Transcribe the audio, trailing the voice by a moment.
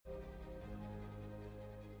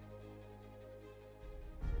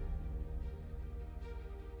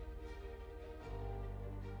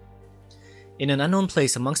In an unknown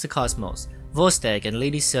place amongst the cosmos, Vostag and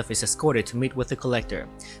Lady Sif is escorted to meet with the Collector.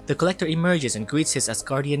 The Collector emerges and greets his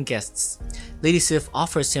Asgardian guests. Lady Sif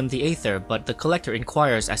offers him the Aether, but the Collector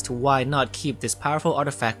inquires as to why not keep this powerful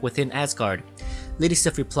artifact within Asgard. Lady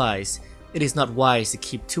Sif replies, "It is not wise to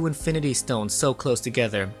keep two Infinity Stones so close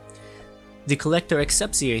together." The Collector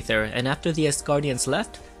accepts the Aether, and after the Asgardians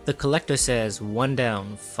left, the Collector says, "One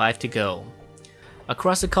down, 5 to go."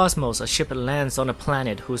 Across the cosmos, a ship lands on a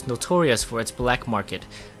planet who's notorious for its black market.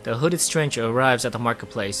 The hooded stranger arrives at the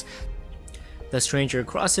marketplace. The stranger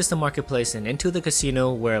crosses the marketplace and into the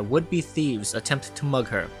casino where would-be thieves attempt to mug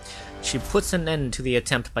her. She puts an end to the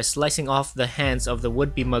attempt by slicing off the hands of the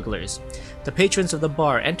would-be mugglers. The patrons of the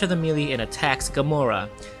bar enter the melee and attacks Gamora.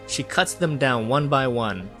 She cuts them down one by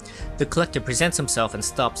one. The Collector presents himself and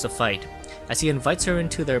stops the fight. As he invites her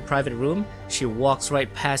into their private room, she walks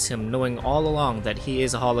right past him, knowing all along that he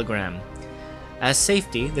is a hologram. As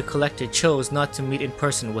safety, the Collector chose not to meet in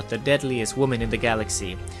person with the deadliest woman in the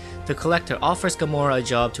galaxy. The Collector offers Gamora a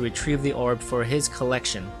job to retrieve the orb for his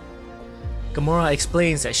collection. Gamora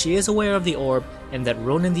explains that she is aware of the orb and that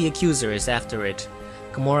Ronan the Accuser is after it.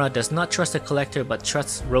 Gamora does not trust the Collector but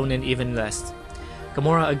trusts Ronan even less.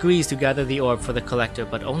 Gamora agrees to gather the orb for the Collector,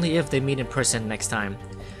 but only if they meet in person next time.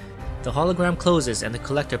 The hologram closes and the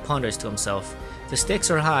Collector ponders to himself. The stakes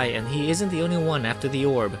are high and he isn't the only one after the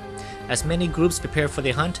orb. As many groups prepare for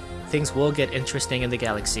the hunt, things will get interesting in the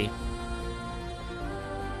galaxy.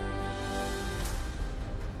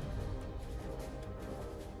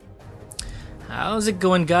 How's it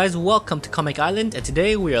going, guys? Welcome to Comic Island, and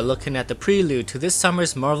today we are looking at the prelude to this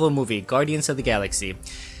summer's Marvel movie, Guardians of the Galaxy.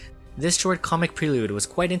 This short comic prelude was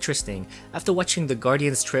quite interesting. After watching the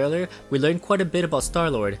Guardians trailer, we learned quite a bit about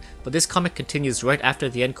Star-Lord, but this comic continues right after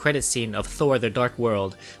the end credit scene of Thor: The Dark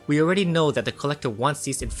World. We already know that the Collector wants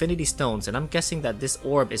these Infinity Stones, and I'm guessing that this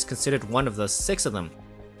orb is considered one of the 6 of them.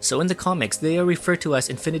 So in the comics, they are referred to as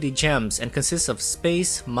Infinity Gems and consists of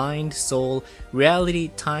space, mind, soul,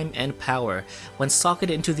 reality, time, and power. When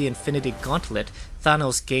socketed into the Infinity Gauntlet,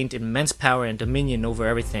 Thanos gained immense power and dominion over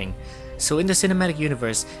everything. So in the cinematic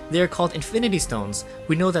universe, they are called Infinity Stones.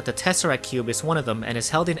 We know that the Tesseract Cube is one of them and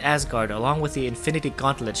is held in Asgard along with the Infinity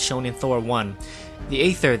Gauntlet shown in Thor 1. The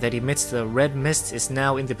Aether that emits the red mist is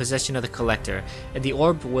now in the possession of the Collector, and the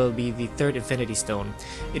orb will be the 3rd Infinity Stone.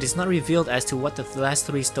 It is not revealed as to what the last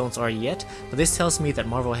 3 stones are yet, but this tells me that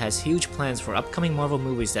Marvel has huge plans for upcoming Marvel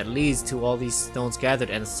movies that leads to all these stones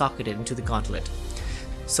gathered and socketed into the gauntlet.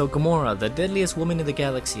 So Gamora, the deadliest woman in the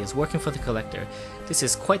galaxy, is working for the Collector. This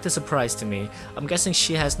is quite the surprise to me. I'm guessing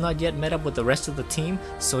she has not yet met up with the rest of the team,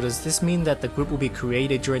 so does this mean that the group will be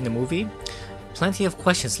created during the movie? Plenty of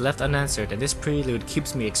questions left unanswered, and this prelude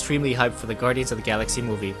keeps me extremely hyped for the Guardians of the Galaxy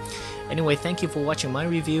movie. Anyway, thank you for watching my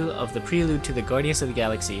review of the prelude to the Guardians of the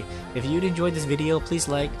Galaxy. If you enjoyed this video, please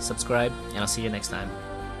like, subscribe, and I'll see you next time.